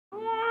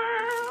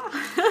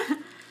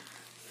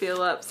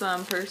fill up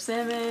some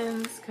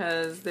persimmons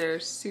because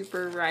they're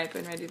super ripe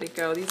and ready to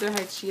go. These are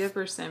Hygeia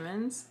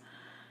persimmons,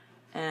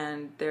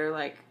 and they're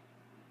like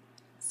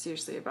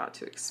seriously about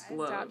to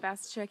explode.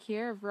 Bastichek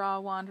here of Raw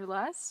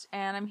Wanderlust,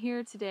 and I'm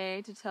here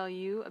today to tell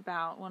you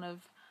about one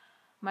of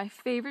my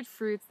favorite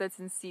fruits that's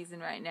in season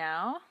right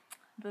now,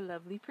 the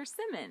lovely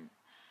persimmon.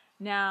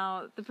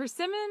 Now, the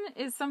persimmon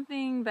is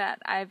something that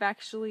I've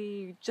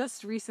actually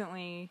just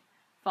recently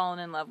fallen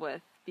in love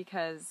with,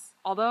 because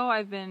although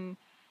I've been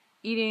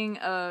eating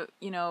a,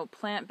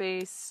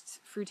 plant-based,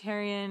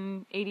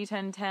 fruitarian,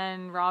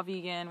 80-10-10, raw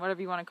vegan,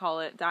 whatever you want to call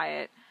it,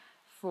 diet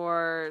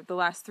for the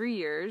last 3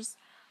 years,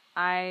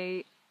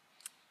 every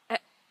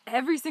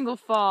single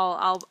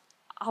fall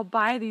I'll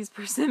buy these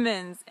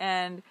persimmons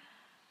and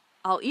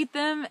I'll eat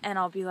them and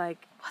I'll be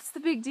like, what's the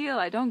big deal?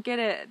 I don't get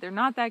it. They're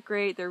not that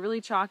great. They're really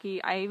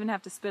chalky. I even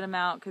have to spit them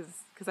out because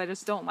I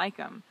just don't like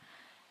them.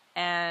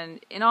 And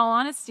in all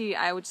honesty,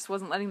 I just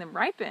wasn't letting them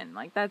ripen.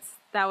 Like that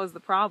was the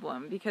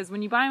problem, because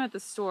when you buy them at the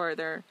store,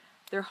 they're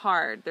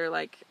hard. They're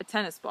like a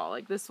tennis ball,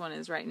 like this one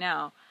is right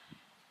now.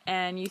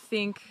 And you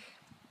think,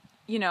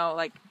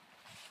 like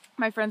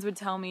my friends would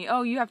tell me,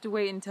 oh, you have to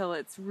wait until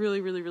it's really,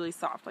 really, really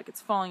soft, like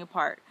it's falling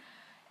apart.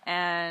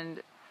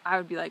 And I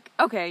would be like,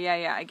 okay,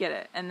 yeah, I get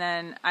it. And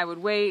then I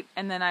would wait,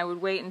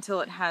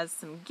 until it has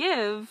some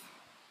give,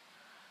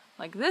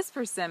 like this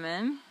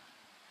persimmon.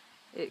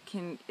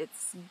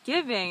 It's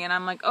giving, and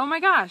I'm like, oh my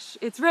gosh,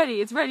 it's ready,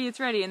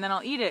 and then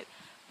I'll eat it.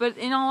 But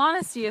in all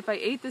honesty, if I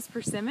ate this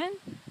persimmon,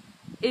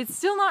 it's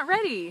still not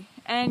ready,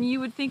 and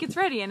you would think it's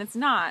ready, and it's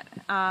not,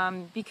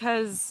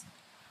 because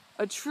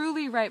a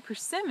truly ripe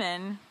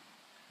persimmon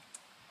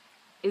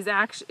is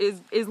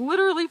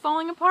literally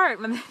falling apart.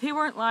 They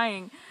weren't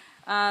lying.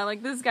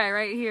 Like this guy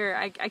right here,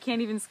 I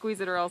can't even squeeze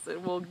it or else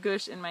it will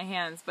gush in my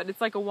hands, but it's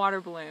like a water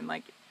balloon.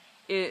 Like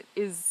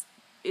it's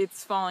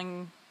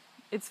falling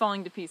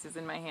to pieces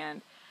in my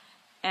hand.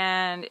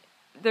 And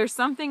there's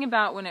something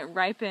about when it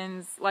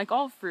ripens, like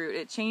all fruit,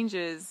 it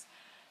changes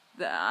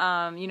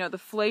the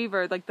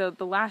flavor, like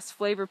the last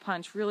flavor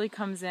punch really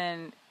comes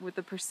in with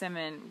the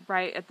persimmon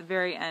right at the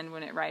very end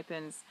when it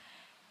ripens.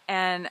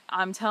 And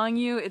I'm telling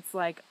you, it's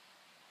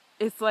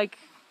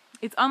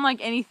unlike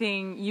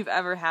anything you've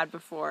ever had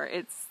before.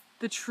 It's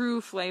the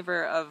true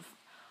flavor of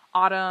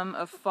autumn,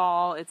 of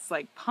fall. It's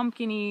like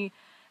pumpkin-y,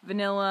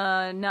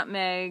 vanilla,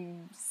 nutmeg,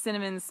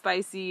 cinnamon,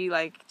 spicy,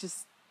 like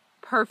just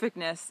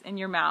perfectness in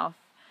your mouth.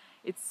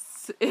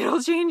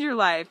 It'll change your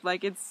life.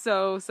 Like it's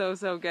so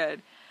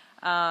good.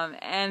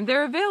 And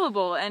they're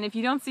available. And if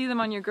you don't see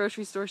them on your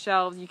grocery store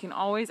shelves, you can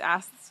always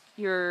ask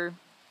your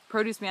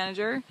produce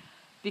manager,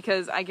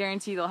 because I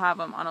guarantee they'll have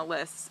them on a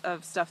list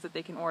of stuff that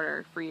they can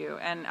order for you.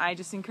 And I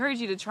just encourage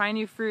you to try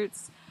new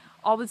fruits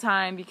all the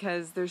time,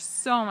 because there's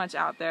so much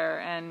out there,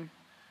 and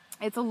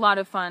it's a lot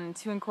of fun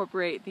to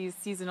incorporate these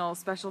seasonal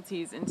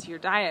specialties into your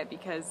diet,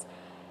 because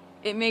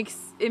it makes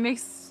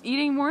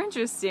eating more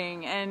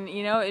interesting, and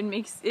it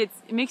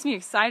makes me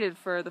excited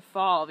for the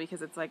fall,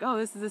 because it's like, oh,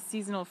 this is a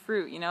seasonal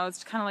fruit.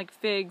 It's kind of like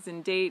figs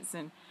and dates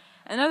and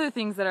other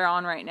things that are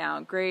on right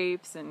now,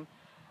 grapes and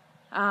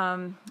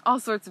all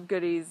sorts of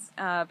goodies.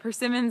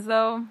 Persimmons,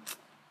 though,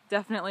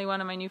 definitely one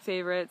of my new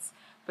favorites,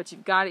 but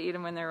you've got to eat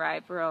them when they're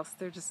ripe, or else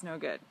they're just no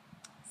good.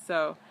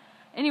 So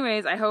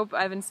anyways, I hope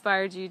I've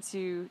inspired you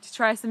to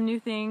try some new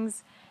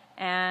things,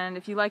 and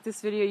if you like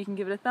this video, you can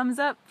give it a thumbs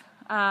up,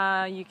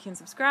 you can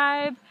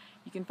subscribe,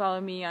 you can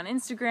follow me on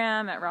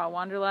Instagram at Raw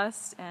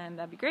Wanderlust, and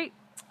that'd be great.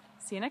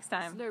 See you next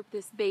time. Slurp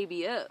this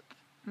baby up.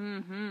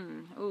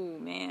 Oh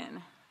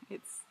man,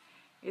 it's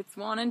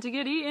wanting to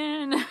get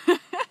eaten.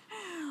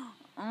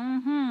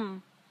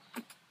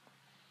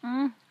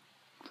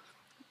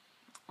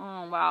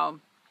 Oh wow,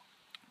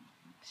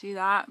 see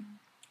that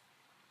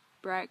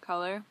bright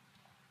color?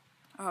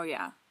 Oh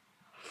yeah.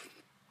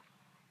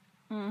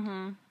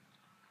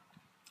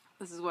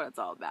 This is what it's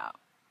all about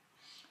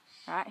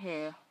right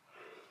here.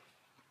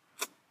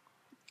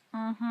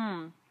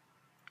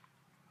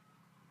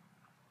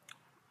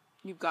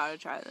 You've got to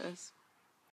try this.